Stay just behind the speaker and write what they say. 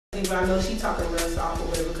I know she talking real soft or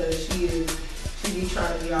whatever because she be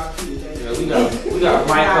trying to be all cute. Baby. Yeah, we got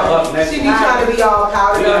mic her up next. She be trying to be all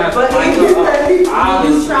powdered up, but you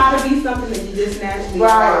try to be something that you just naturally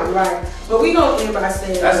right. But we gonna end by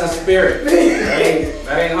saying that's a spirit.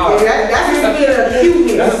 that ain't hard. Yeah, that's a spirit of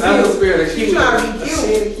cuteness. That's a spirit of cuteness. She trying to be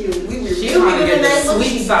cute. She trying to get the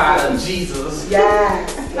sweet side of Jesus.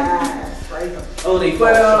 Yes, right. Oh, they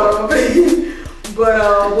but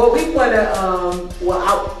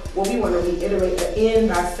what we want to reiterate the end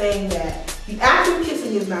by saying that the act of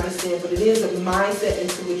kissing is not a sin, but it is a mindset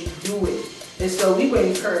into which you do it. And so we would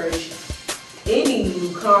encourage any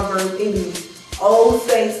new convert, any old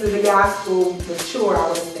saints of the gospel, mature, I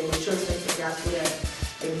would say, mature saints of the gospel, that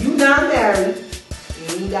if you not married, and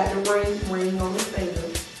you ain't got the ring on the finger,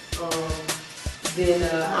 then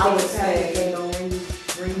I would say no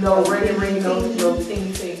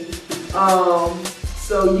ting.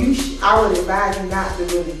 So I would advise you not to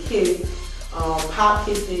really kiss. Pop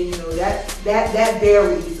kissing, you know, that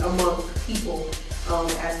varies amongst people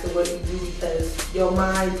as to what you do, because your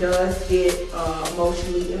mind does get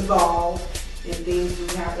emotionally involved and things do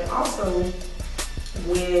happen. Also,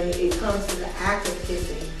 when it comes to the act of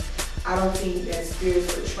kissing, I don't think that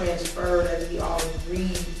spirits are transferred as we all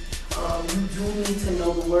read. You do need to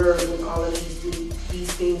know the word when all of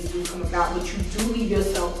these things do come about, but you do leave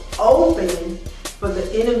yourself open for the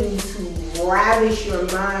enemy to ravish your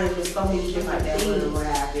mind with so many different things.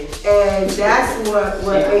 And that's what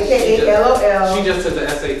A.K.A LOL. She just took the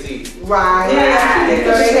SAT. Right. Yeah. They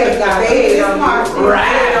on me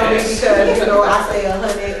because, you know, I say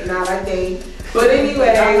 100, not like they. But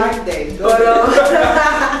anyway, I like they. But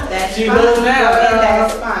that's she fine. knows now.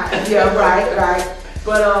 That's fine. Yeah, right.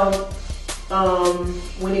 But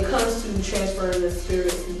when it comes to transferring the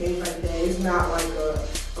spirits and things like that, it's not like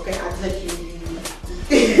okay, I touch you.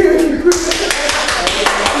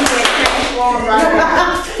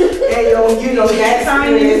 And you know that's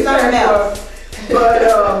something else.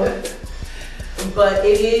 But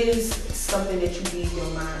it is something that you leave your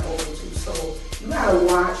mind open to. So you gotta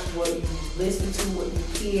watch what you listen to, what you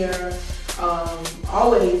hear.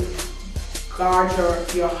 Always guard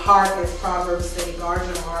your heart, as Proverbs say. Guard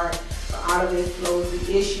your heart. Out of it flows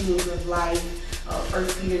the issues of life.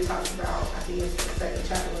 First Peter talks about, I think it's the second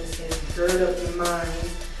chapter, when it says, gird up your mind,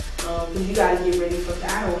 because you got to get ready for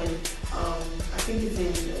battle. And I think it's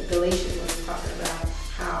in Galatians when it's talking about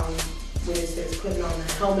how, when it says putting on the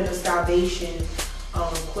helmet of salvation,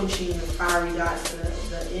 quenching the fiery dots of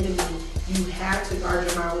the enemy, you have to guard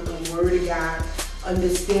your mind with the word of God.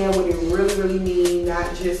 Understand what it really means,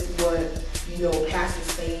 not just what, you know,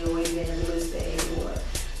 pastors say or evangelists say or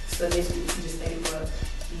Sunday school teachers say, but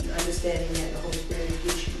the understanding that the Holy Spirit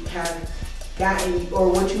gets you have gotten, or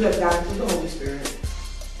what you have gotten through the Holy Spirit,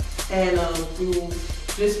 and through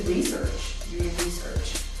just doing research.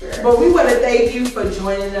 Sure. But we want to thank you for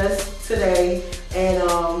joining us today, and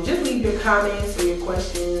just leave your comments or your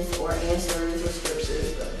questions or answers or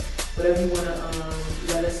scriptures, or whatever you want to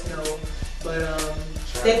let us know. But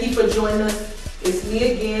thank you for joining us. It's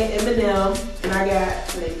me again, Eminem, and I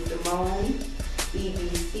got Lady Simone,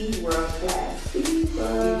 BBC World Class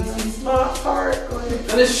Diva, BBC Smart Heart,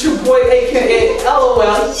 and it's your boy A.K.A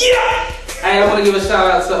LOL. Yeah! Hey, I want to give a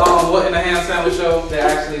shout out to What in the Ham Sandwich Show. They're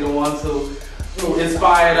actually the ones who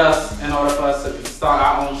inspired us in order for us to start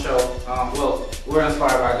our own show. Well, we're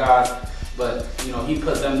inspired by God, but you know, He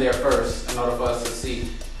put them there first in order for us to see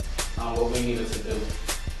what we needed to do.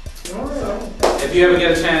 So, if you ever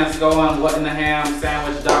get a chance, go on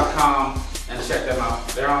whatinthehamsandwich.com and check them out.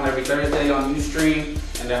 They're on every Thursday on Ustream,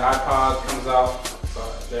 and their iPod comes out,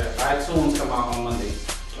 their iTunes come out on Mondays.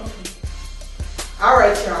 Okay. All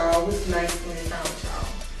right, y'all. It was nice spending time with y'all.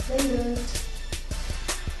 Later.